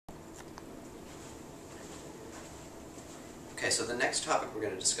Okay, so the next topic we're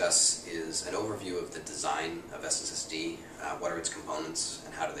going to discuss is an overview of the design of SSSD, what are its components,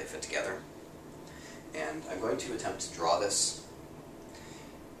 and how do they fit together. And I'm going to attempt to draw this.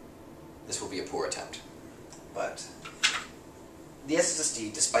 This will be a poor attempt, but the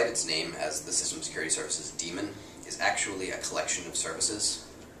SSSD, despite its name as the System Security Services daemon, is actually a collection of services.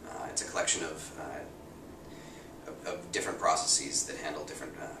 It's a collection of different processes that handle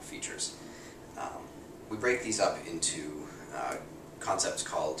different features. We break these up into concepts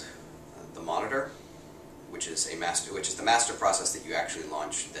called the monitor, which is the master process that you actually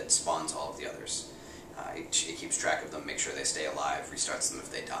launch that spawns all of the others. It keeps track of them, makes sure they stay alive, restarts them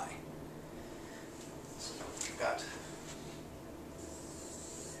if they die. So we've got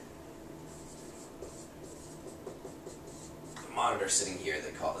the monitor sitting here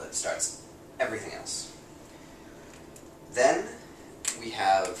that starts everything else. Then we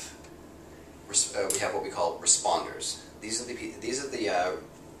have what we call responders. These are the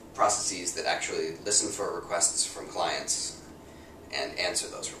processes that actually listen for requests from clients and answer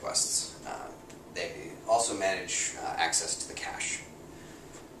those requests. They also manage access to the cache.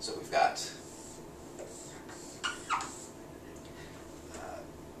 So we've got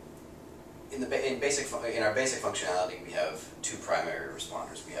in our basic functionality, we have two primary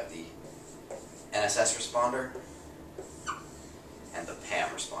responders. We have the NSS responder and the PAM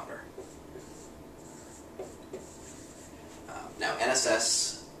responder. Now,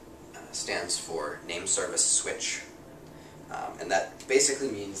 NSS stands for Name Service Switch, and that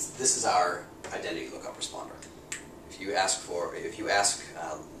basically means this is our identity lookup responder. If you ask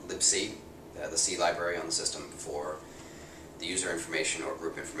libc, the C library on the system, for the user information or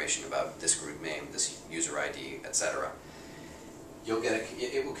group information about this group name, this user ID, etc., you'll get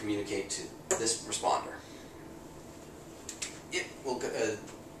it will communicate to this responder. It will,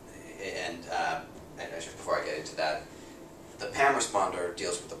 before I get into that, the PAM responder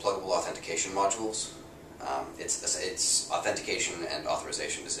deals with the pluggable authentication modules. Its authentication and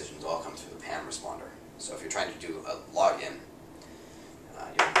authorization decisions all come through the PAM responder. So if you're trying to do a login,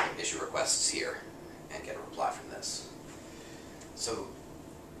 you'll issue requests here and get a reply from this. So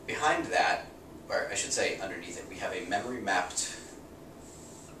behind that, or I should say underneath it, we have a memory mapped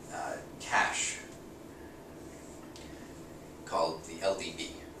cache called the LDB.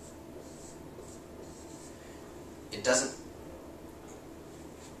 It doesn't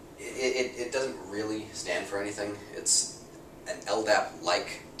really stand for anything. It's an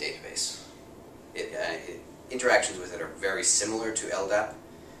LDAP-like database. Interactions with it are very similar to LDAP.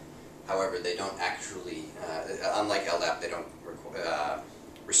 However, they don't actually, unlike LDAP, they don't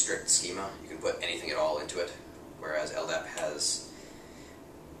restrict schema. You can put anything at all into it, whereas LDAP has,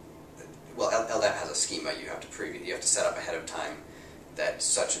 LDAP has a schema. You have to set up ahead of time that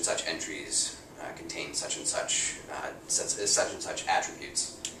such and such entries contain such and such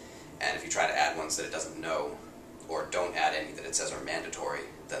attributes. And if you try to add ones that it doesn't know, or don't add any that it says are mandatory,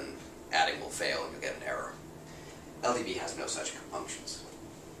 then adding will fail and you'll get an error. LDB has no such functions.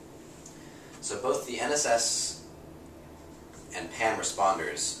 So both the NSS and PAM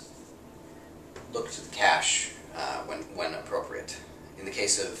responders look to the cache when appropriate. In the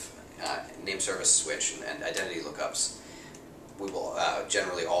case of name service switch and identity lookups, we will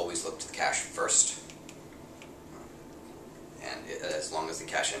generally always look to the cache first. And as long as the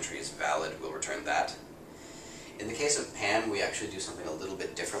cache entry is valid, we'll return that. In the case of PAM, we actually do something a little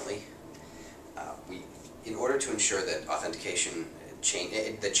bit differently. In order to ensure that authentication,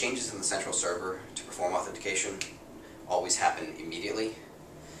 the changes in the central server to perform authentication always happen immediately,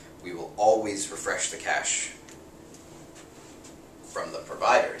 we will always refresh the cache from the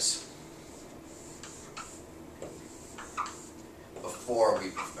providers before we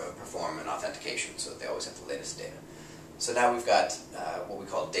perform an authentication, so that they always have the latest data. So now we've got what we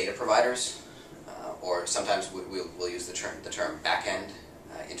call data providers, or sometimes we'll use the term backend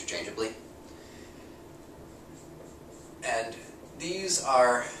interchangeably. And these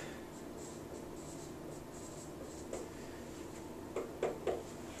are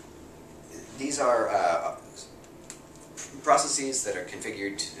processes that are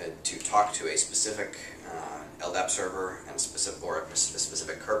configured to talk to a specific LDAP server and a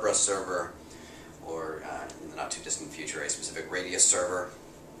specific Kerberos server, or in the not too distant future a specific Radius server,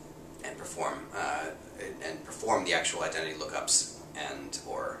 and perform the actual identity lookups and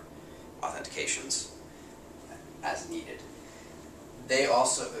or authentications as needed. They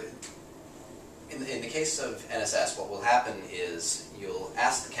also, in the case of NSS, what will happen is you'll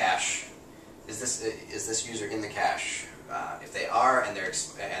ask the cache, is this user in the cache? If they are, and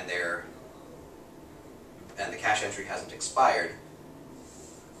the cache entry hasn't expired,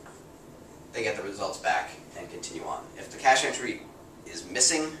 they they get the results back and continue on. If the cache entry is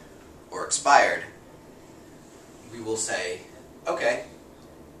missing or expired, we will say, okay,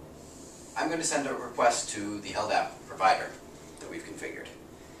 I'm going to send a request to the LDAP provider that we've configured.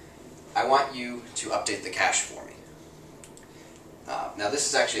 I want you to update the cache for me. Now this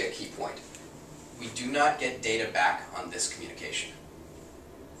is actually a key point. We do not get data back on this communication.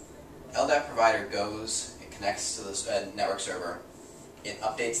 LDAP provider goes, it connects to the network server, it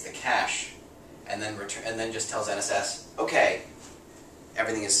updates the cache, and then just tells NSS, okay,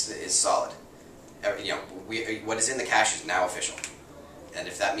 everything is solid. What is in the cache is now official. And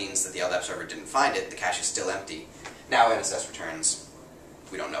if that means that the LDAP server didn't find it, the cache is still empty. Now NSS returns,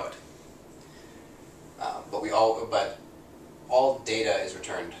 we don't know it. But all data is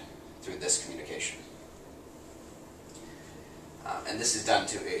returned through this communication. And this is done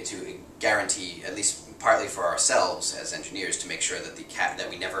to guarantee, at least partly for ourselves as engineers, to make sure that that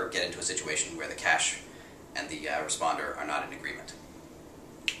we never get into a situation where the cache and the responder are not in agreement.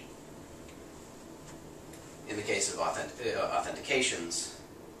 In the case of authentications,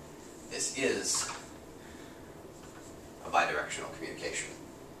 this is a bidirectional communication.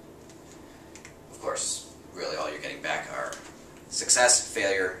 Of course, really all you're getting back are success,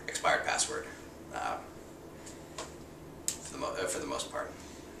 failure, expired password, for the most part.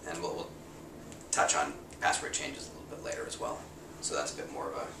 And we'll touch on password changes a little bit later as well. So that's a bit more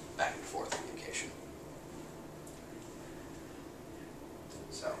of a back and forth communication.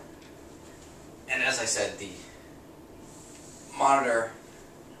 So, and as I said, the monitor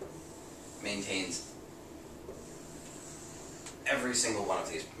maintains every single one of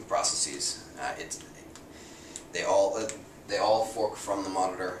these processes. They all fork from the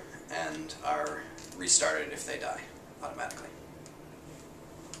monitor and are restarted if they die automatically.